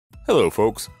Hello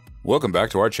folks, welcome back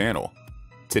to our channel.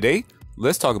 Today,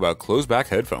 let's talk about closed-back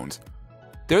headphones.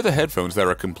 They're the headphones that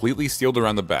are completely sealed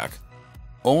around the back,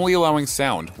 only allowing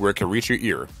sound where it can reach your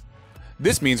ear.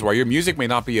 This means while your music may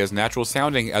not be as natural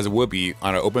sounding as it would be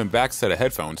on an open back set of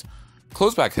headphones,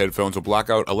 closed-back headphones will block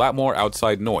out a lot more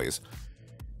outside noise.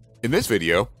 In this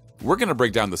video, we're going to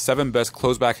break down the 7 best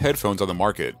closed-back headphones on the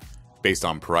market, based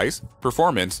on price,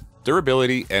 performance,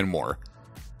 durability, and more.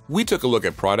 We took a look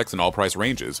at products in all price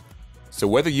ranges, so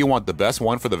whether you want the best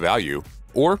one for the value,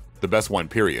 or the best one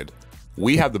period,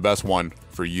 we have the best one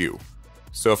for you.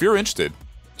 So if you're interested,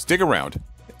 stick around,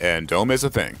 and don't miss a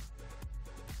thing.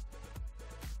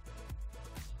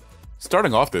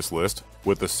 Starting off this list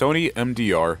with the Sony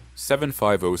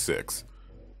MDR7506.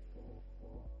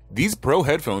 These pro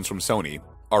headphones from Sony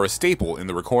are a staple in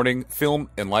the recording, film,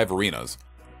 and live arenas.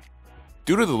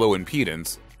 Due to the low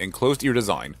impedance and closed ear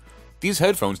design, these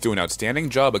headphones do an outstanding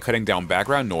job of cutting down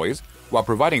background noise while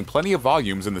providing plenty of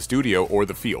volumes in the studio or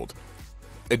the field.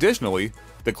 Additionally,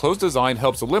 the closed design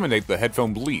helps eliminate the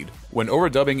headphone bleed when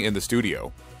overdubbing in the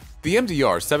studio. The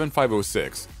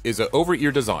MDR7506 is an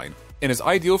over-ear design and is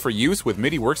ideal for use with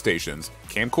MIDI workstations,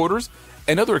 camcorders,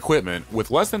 and other equipment with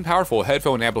less than powerful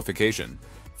headphone amplification,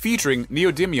 featuring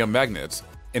neodymium magnets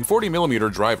and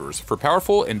 40mm drivers for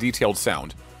powerful and detailed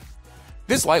sound.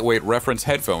 This lightweight reference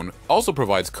headphone also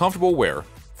provides comfortable wear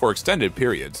for extended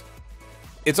periods.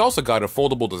 It's also got a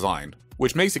foldable design,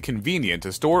 which makes it convenient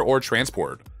to store or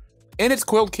transport. And its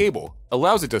coiled cable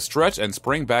allows it to stretch and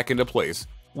spring back into place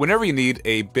whenever you need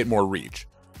a bit more reach.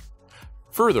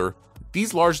 Further,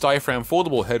 these large diaphragm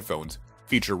foldable headphones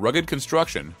feature rugged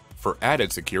construction for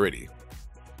added security.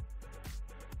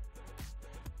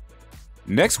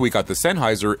 Next we got the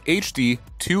Sennheiser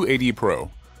HD280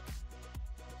 Pro.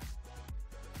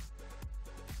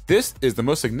 This is the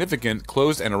most significant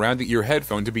closed and around-the-ear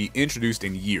headphone to be introduced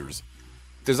in years,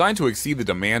 designed to exceed the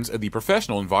demands of the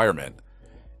professional environment.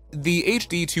 The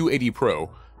HD280 Pro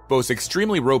boasts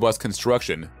extremely robust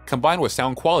construction combined with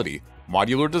sound quality,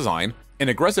 modular design, and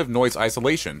aggressive noise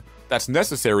isolation that's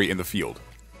necessary in the field.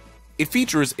 It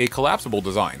features a collapsible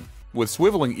design with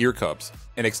swiveling ear cups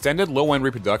and extended low-end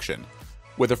reproduction,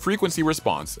 with a frequency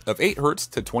response of 8 Hz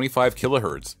to 25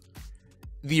 kHz.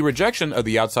 The rejection of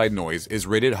the outside noise is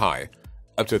rated high,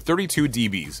 up to 32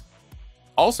 dBs.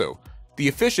 Also, the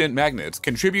efficient magnets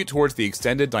contribute towards the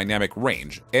extended dynamic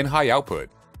range and high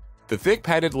output. The thick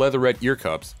padded leatherette ear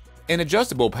cups and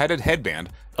adjustable padded headband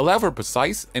allow for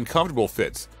precise and comfortable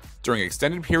fits during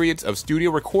extended periods of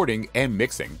studio recording and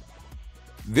mixing.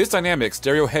 This dynamic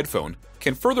stereo headphone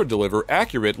can further deliver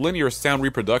accurate linear sound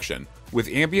reproduction with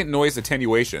ambient noise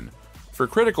attenuation for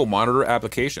critical monitor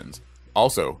applications.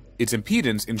 Also, its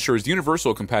impedance ensures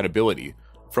universal compatibility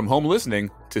from home listening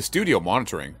to studio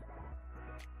monitoring.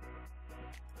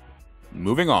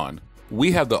 Moving on,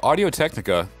 we have the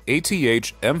Audio-Technica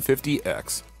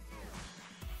ATH-M50X.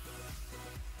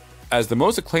 As the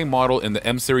most acclaimed model in the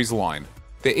M series line,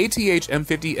 the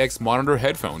ATH-M50X monitor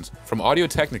headphones from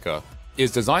Audio-Technica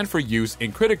is designed for use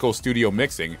in critical studio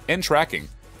mixing and tracking,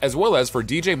 as well as for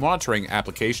DJ monitoring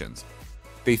applications.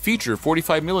 They feature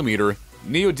 45mm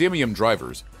neodymium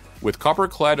drivers with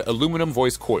copper-clad aluminum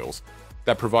voice coils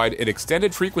that provide an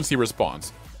extended frequency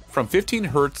response from 15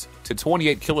 Hz to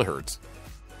 28 kHz.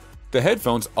 The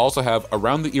headphones also have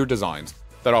around-the-ear designs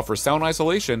that offer sound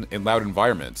isolation in loud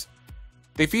environments.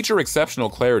 They feature exceptional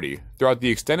clarity throughout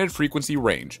the extended frequency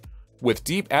range, with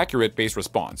deep, accurate bass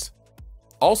response.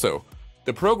 Also,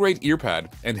 the pro-grade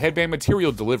earpad and headband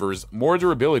material delivers more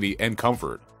durability and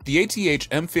comfort. The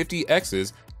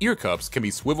ATH-M50X's ear cups can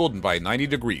be swiveled by 90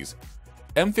 degrees.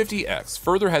 M50X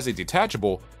further has a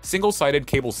detachable, single-sided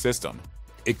cable system.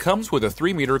 It comes with a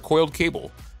 3-meter coiled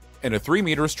cable, and a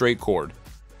 3-meter straight cord,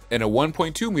 and a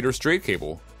 1.2-meter straight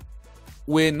cable.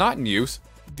 When not in use,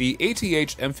 the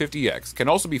ATH-M50X can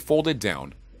also be folded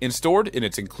down and stored in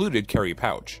its included carry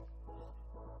pouch.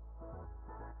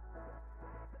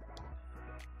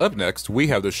 Up next, we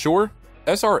have the Shure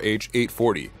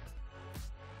SRH-840.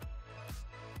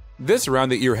 This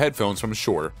around-the-ear headphones from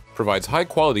Shure provides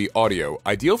high-quality audio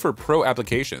ideal for pro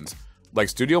applications, like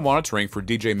studio monitoring for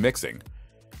DJ mixing.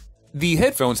 The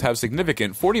headphones have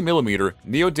significant 40mm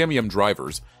neodymium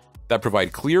drivers that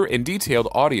provide clear and detailed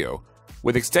audio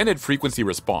with extended frequency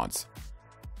response.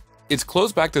 Its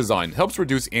closed-back design helps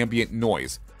reduce ambient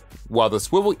noise, while the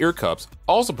swivel ear cups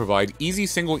also provide easy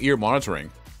single-ear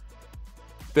monitoring.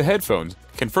 The headphones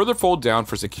can further fold down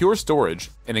for secure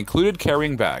storage and included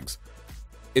carrying bags.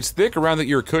 Its thick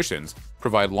around-the-ear cushions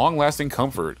provide long-lasting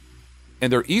comfort,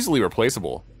 and they're easily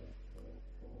replaceable.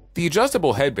 The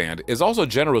adjustable headband is also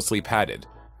generously padded,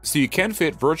 so you can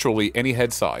fit virtually any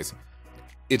head size.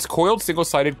 Its coiled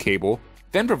single-sided cable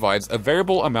then provides a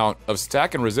variable amount of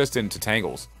stack and resistant to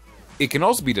tangles. It can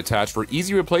also be detached for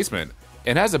easy replacement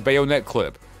and has a bayonet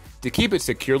clip to keep it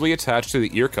securely attached to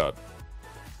the ear cup.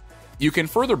 You can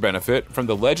further benefit from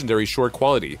the legendary short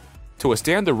quality to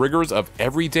withstand the rigors of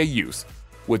everyday use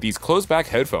with these closed-back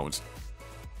headphones.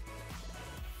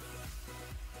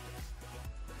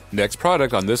 Next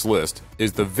product on this list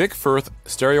is the Vic Firth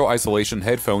Stereo Isolation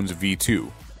Headphones V2.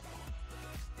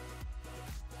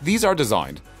 These are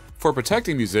designed for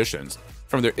protecting musicians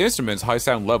from their instruments' high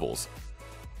sound levels.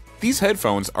 These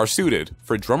headphones are suited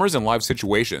for drummers in live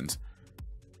situations.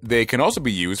 They can also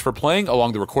be used for playing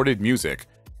along the recorded music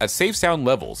at safe sound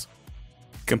levels.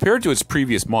 Compared to its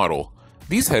previous model,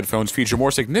 these headphones feature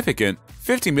more significant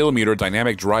 50mm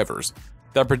dynamic drivers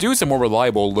that produce a more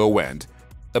reliable low end,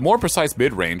 a more precise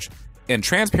mid-range, and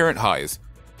transparent highs.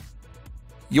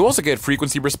 You also get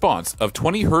frequency response of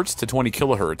 20 Hz to 20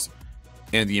 kHz,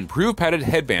 and the improved padded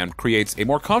headband creates a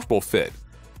more comfortable fit,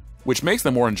 which makes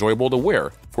them more enjoyable to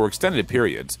wear for extended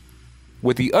periods.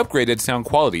 With the upgraded sound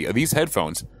quality of these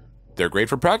headphones, they're great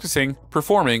for practicing,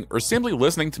 performing, or simply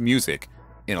listening to music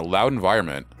in a loud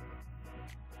environment.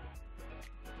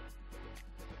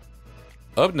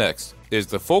 Up next is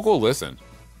the Focal Listen.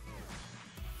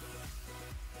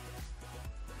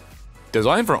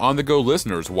 Designed for on-the-go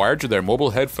listeners wired to their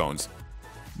mobile headphones,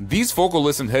 these Focal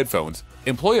Listen headphones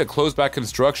employ a closed-back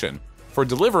construction for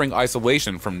delivering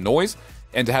isolation from noise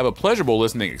and to have a pleasurable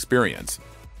listening experience.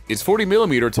 Its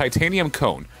 40mm titanium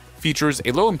cone features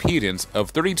a low impedance of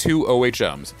 32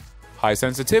 ohms, high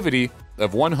sensitivity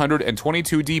of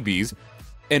 122 dBs,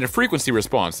 and a frequency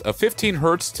response of 15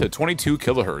 Hz to 22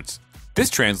 kHz. This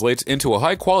translates into a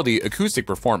high-quality acoustic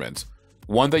performance,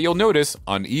 one that you'll notice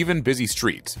on even busy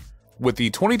streets. With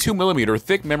the 22mm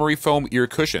thick memory foam ear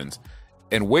cushions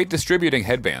and weight-distributing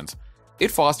headbands,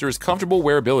 it fosters comfortable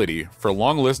wearability for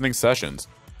long listening sessions.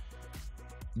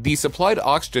 The supplied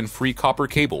oxygen-free copper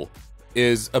cable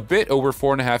is a bit over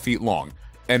 4.5 feet long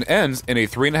and ends in a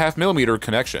 3.5mm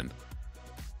connection.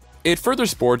 It further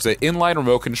sports an inline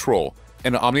remote control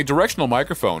and an omnidirectional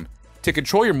microphone to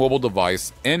control your mobile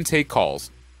device and take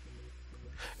calls.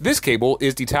 This cable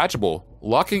is detachable,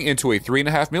 locking into a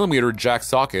 3.5mm jack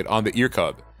socket on the ear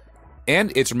cup,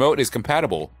 and its remote is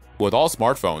compatible with all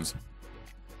smartphones.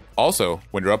 Also,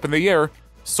 when you're up in the air,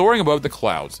 soaring above the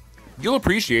clouds, you'll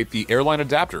appreciate the airline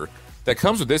adapter that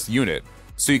comes with this unit,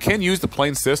 so you can use the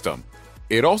plane system.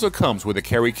 It also comes with a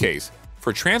carry case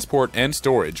for transport and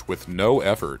storage with no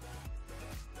effort.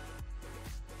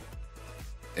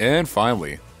 And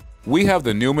finally, we have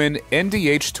the Neumann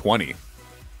NDH20.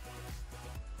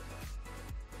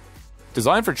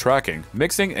 Designed for tracking,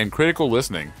 mixing, and critical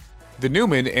listening, the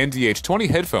Neumann NDH20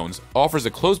 headphones offers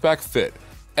a closed-back fit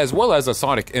as well as a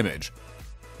sonic image.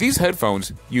 These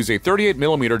headphones use a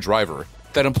 38mm driver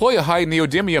that employ a high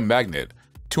neodymium magnet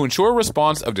to ensure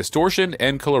response of distortion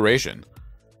and coloration,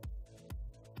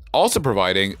 also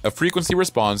providing a frequency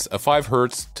response of 5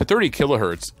 Hz to 30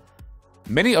 kHz.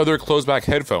 Many other closed-back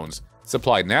headphones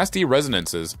supply nasty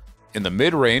resonances in the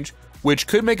mid-range, which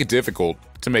could make it difficult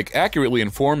to make accurately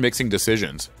informed mixing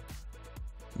decisions.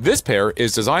 This pair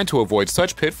is designed to avoid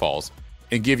such pitfalls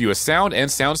and give you a sound and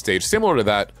soundstage similar to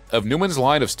that of Neumann's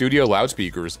line of studio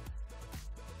loudspeakers.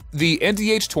 The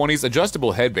NDH20's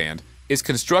adjustable headband is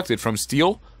constructed from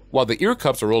steel, while the ear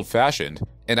cups are old-fashioned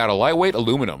and out of lightweight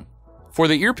aluminum. For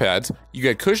the ear pads, you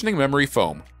get cushioning memory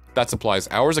foam that supplies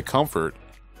hours of comfort.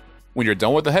 When you're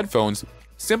done with the headphones,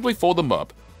 simply fold them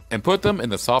up and put them in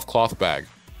the soft cloth bag.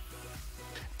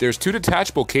 There's 2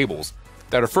 detachable cables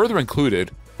that are further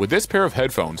included with this pair of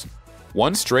headphones,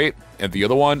 one straight and the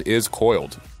other one is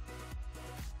coiled.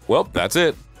 Well, that's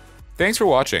it. Thanks for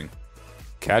watching.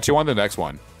 Catch you on the next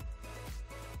one.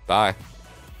 Bye.